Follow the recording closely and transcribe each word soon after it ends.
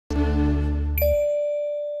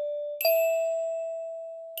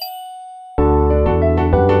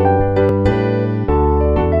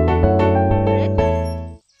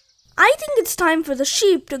time for the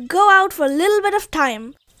sheep to go out for a little bit of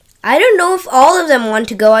time. I don't know if all of them want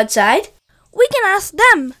to go outside. We can ask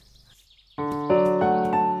them.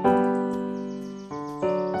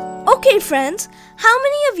 Okay, friends, how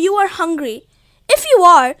many of you are hungry? If you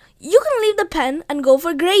are, you can leave the pen and go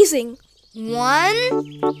for grazing.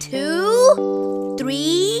 1, 2,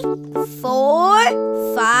 3,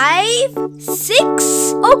 4, 5,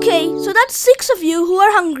 6. Okay, so that's 6 of you who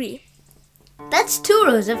are hungry. That's 2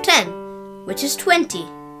 rows of 10, which is 20.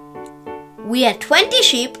 We had 20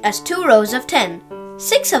 sheep as 2 rows of 10.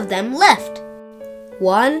 6 of them left.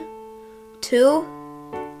 1, 2,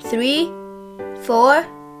 3, 4,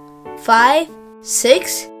 5,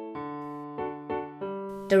 6.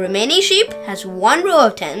 The remaining sheep has 1 row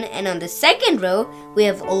of 10, and on the second row we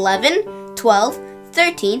have 11, 12,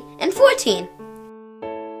 13, and 14.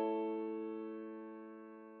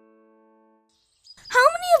 How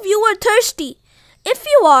many of you are thirsty? If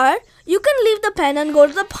you are, you can leave the pen and go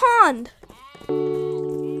to the pond.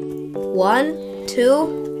 1,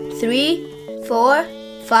 2, 3, 4,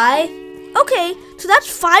 5. Okay, so that's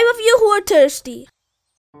 5 of you who are thirsty.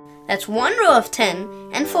 That's 1 row of 10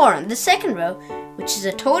 and 4 on the second row, which is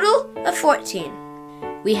a total of 14.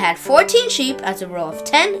 We had 14 sheep as a row of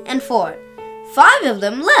 10 and 4. 5 of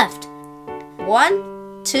them left.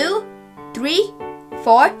 1, 2, 3,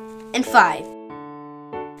 4, and 5.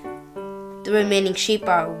 The remaining sheep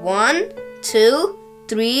are 1, 2,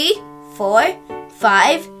 3, 4,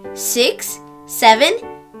 5, 6, 7,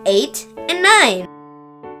 8, and 9.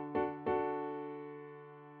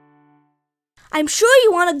 I'm sure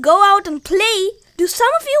you want to go out and play. Do some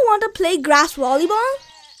of you want to play grass volleyball?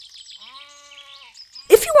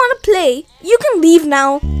 If you want to play, you can leave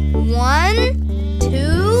now. 1,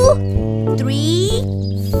 2, 3,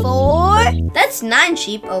 4. That's 9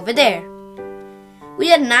 sheep over there. We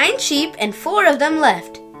had 9 sheep and 4 of them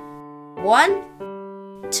left. 1,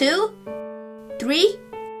 2, 3,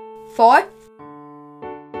 4.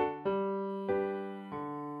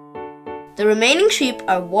 The remaining sheep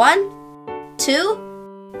are 1, 2,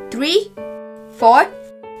 3, 4,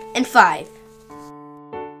 and 5.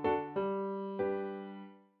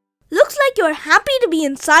 Looks like you're happy to be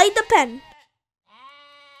inside the pen.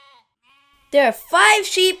 There are 5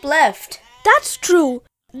 sheep left. That's true.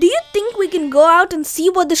 Do you think we can go out and see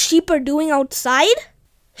what the sheep are doing outside?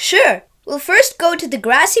 Sure. We'll first go to the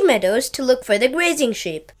grassy meadows to look for the grazing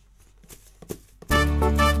sheep.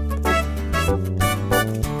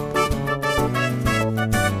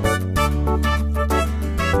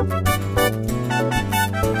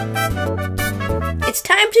 It's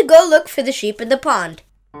time to go look for the sheep in the pond.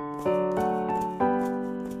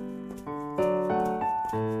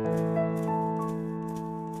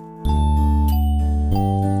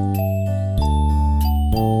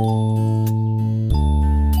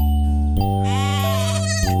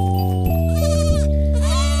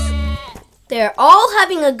 They're all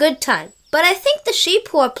having a good time, but I think the sheep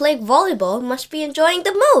who are playing volleyball must be enjoying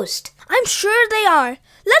the most. I'm sure they are.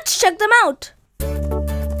 Let's check them out.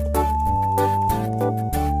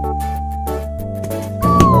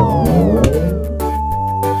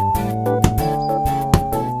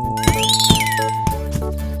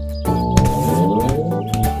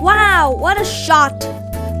 Wow, what a shot!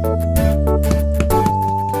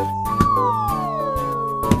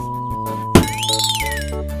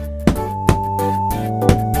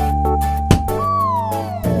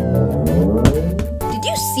 Did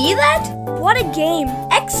you see that? What a game!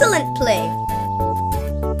 Excellent play!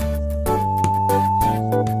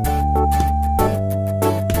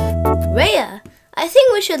 Reya, I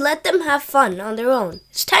think we should let them have fun on their own.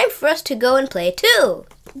 It's time for us to go and play too.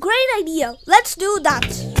 Great idea. Let's do that.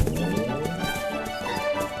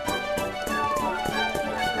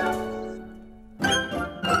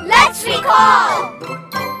 Let's recall!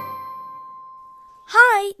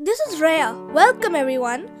 Hi, this is Reya. Welcome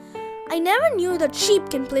everyone. I never knew that sheep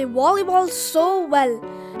can play volleyball so well.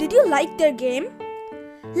 Did you like their game?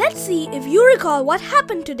 Let's see if you recall what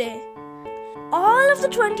happened today. All of the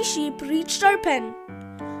 20 sheep reached our pen.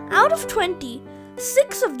 Out of 20,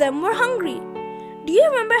 6 of them were hungry. Do you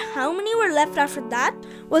remember how many were left after that?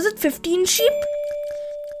 Was it 15 sheep?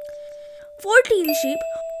 14 sheep?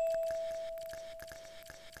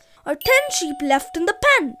 Or 10 sheep left in the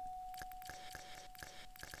pen?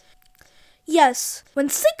 Yes, when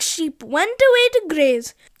 6 sheep went away to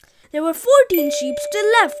graze, there were 14 sheep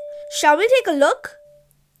still left. Shall we take a look?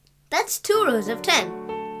 That's 2 rows of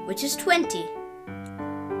 10, which is 20.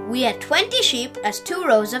 We had 20 sheep as 2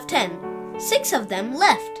 rows of 10. 6 of them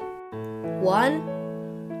left.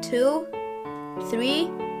 1, 2,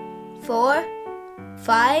 3, 4,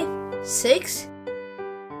 5, 6.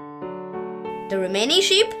 The remaining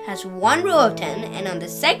sheep has one row of 10, and on the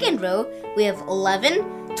second row we have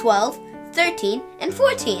 11, 12, 13, and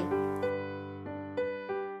 14.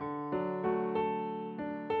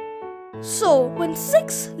 So, when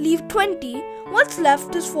 6 leave 20, what's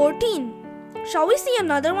left is 14. Shall we see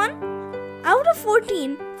another one? Out of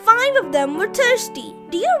 14, 5 of them were thirsty.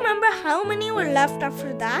 Do you remember how many were left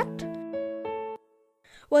after that?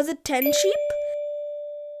 Was it 10 sheep?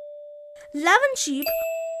 11 sheep?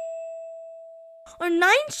 Or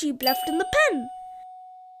 9 sheep left in the pen?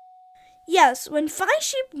 Yes, when 5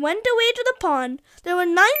 sheep went away to the pond, there were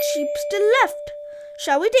 9 sheep still left.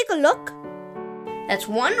 Shall we take a look? That's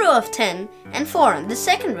one row of 10 and 4 on the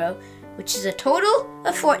second row, which is a total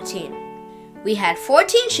of 14. We had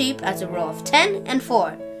 14 sheep as a row of 10 and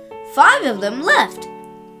 4. 5 of them left.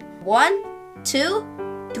 1,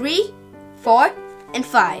 2, 3, 4, and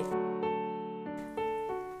 5.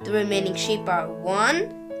 The remaining sheep are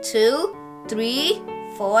 1, 2, 3,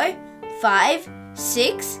 4, 5,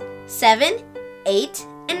 6, 7, 8,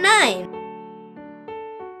 and 9.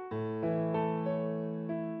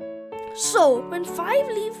 So, when 5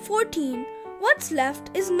 leave 14, what's left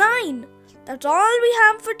is 9. That's all we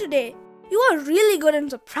have for today. You are really good in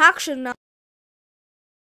subtraction now.